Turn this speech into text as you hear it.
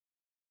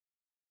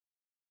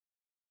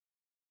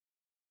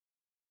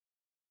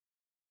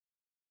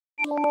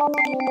All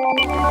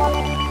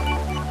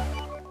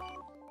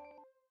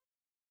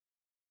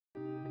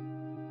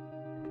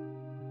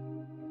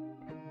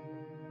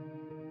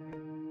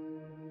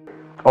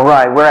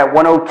right, we're at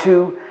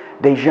 102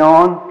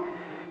 Dijon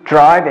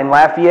Drive in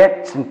Lafayette.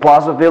 It's in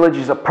Plaza Village.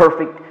 It's a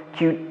perfect,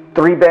 cute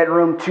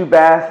 3-bedroom,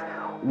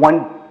 2-bath,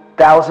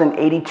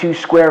 1,082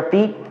 square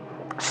feet.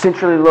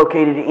 Centrally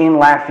located in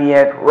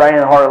Lafayette, right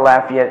in the heart of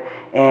Lafayette.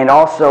 And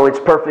also,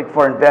 it's perfect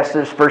for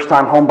investors,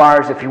 first-time home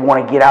buyers. If you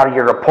want to get out of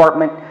your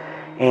apartment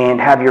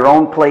and have your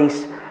own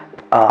place,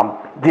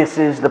 this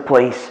is the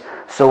place.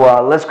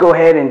 So let's go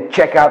ahead and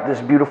check out this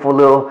beautiful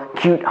little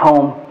cute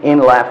home in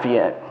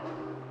Lafayette.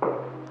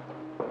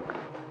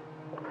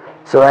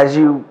 So as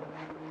you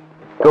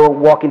go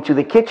walk into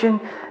the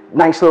kitchen,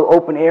 nice little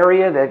open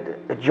area that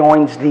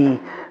adjoins the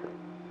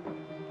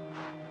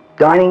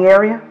dining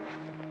area,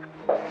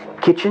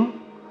 kitchen.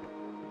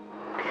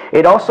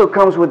 It also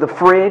comes with the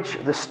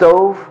fridge, the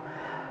stove,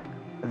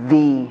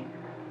 the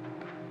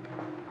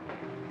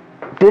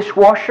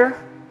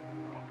dishwasher,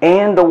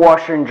 and the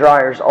washer and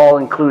dryers all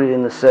included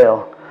in the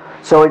sale.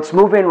 So it's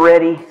move-in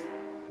ready.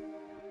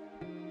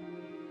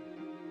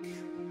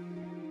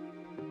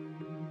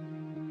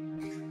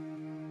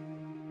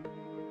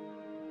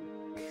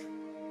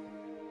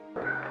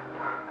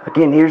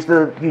 Again, here's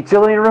the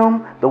utility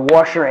room, the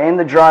washer and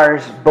the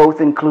dryers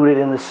both included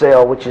in the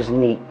sale, which is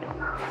neat.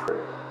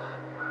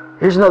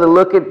 Here's another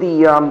look at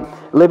the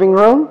living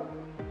room,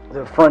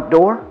 the front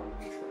door.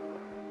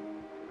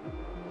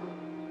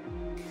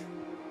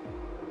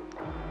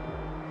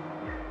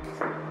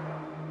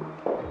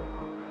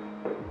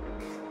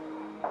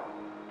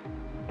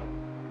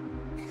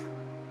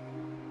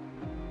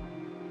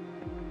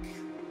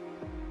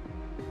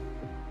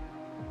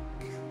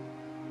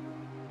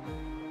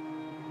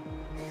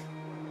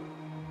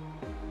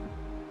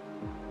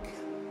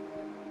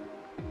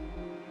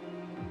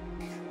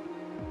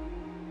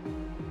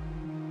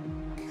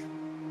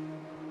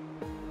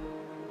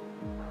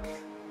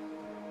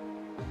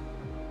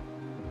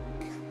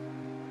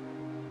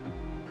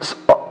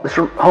 This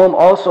home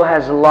also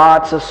has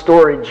lots of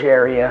storage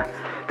area.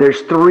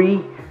 There's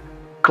 3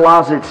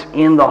 closets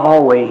in the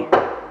hallway.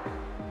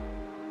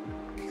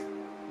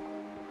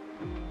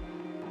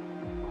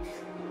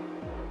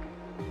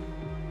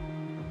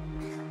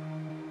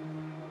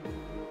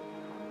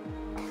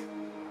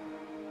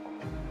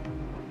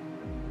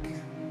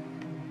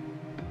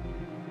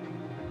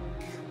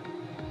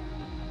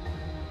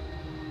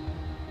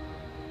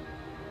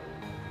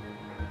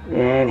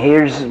 And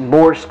here's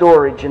more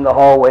storage in the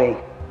hallway.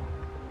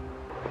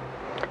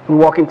 We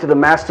walk into the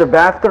master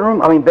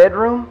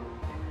bedroom.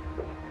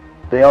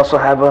 They also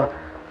have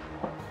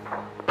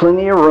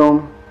plenty of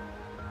room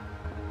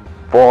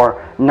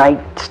for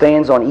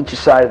nightstands on each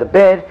side of the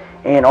bed,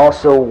 and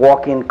also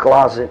walk-in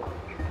closet.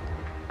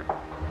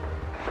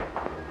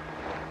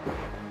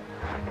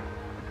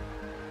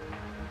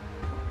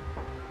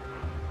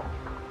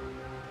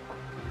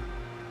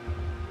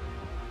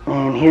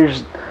 And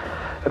here's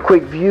a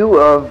quick view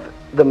of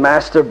the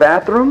master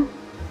bathroom.